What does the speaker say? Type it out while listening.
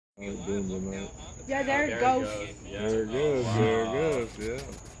Doing tonight. Yeah, there it goes. Yeah. There it goes. Wow. There it goes. Yeah.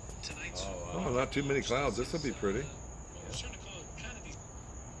 Oh, not too many clouds. This will be pretty.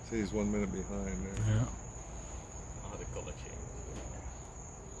 See, he's 1 minute behind there. Yeah. Oh, the color change.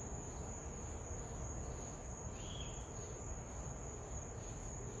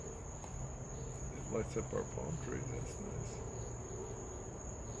 It lights up our palm tree. That's nice.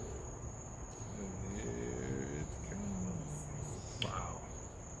 And here it comes. Wow.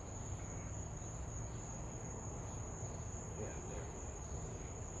 Yeah, there.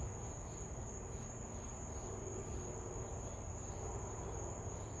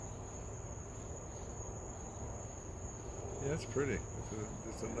 Yeah, it's pretty.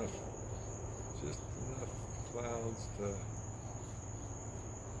 It's enough, just enough clouds to.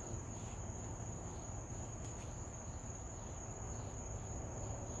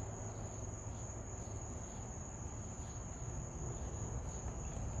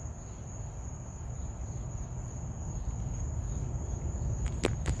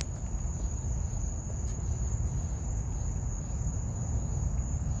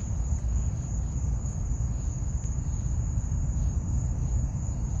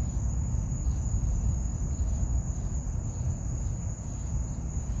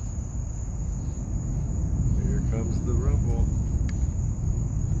 Comes the rumble.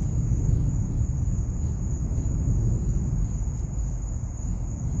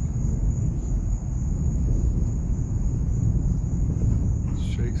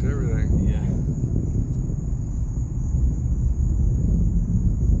 Shakes everything. Yeah.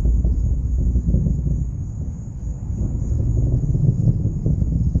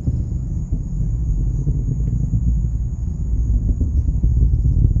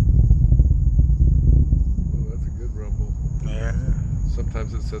 Yeah.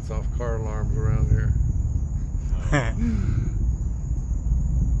 Sometimes it sets off car alarms around here. Now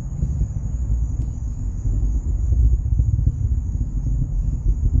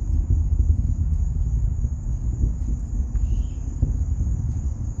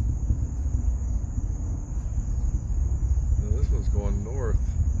this one's going north.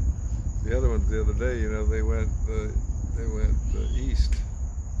 The other ones the other day, you know, they went east.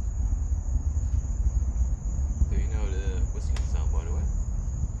 Do you know the whistling sound, by the way?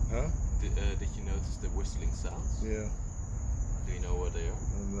 Huh? Did you notice the whistling sounds? Yeah. Do you know what they are?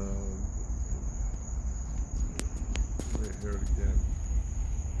 And wait, hear it again.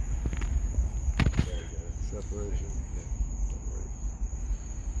 There you go. Separation. Yeah.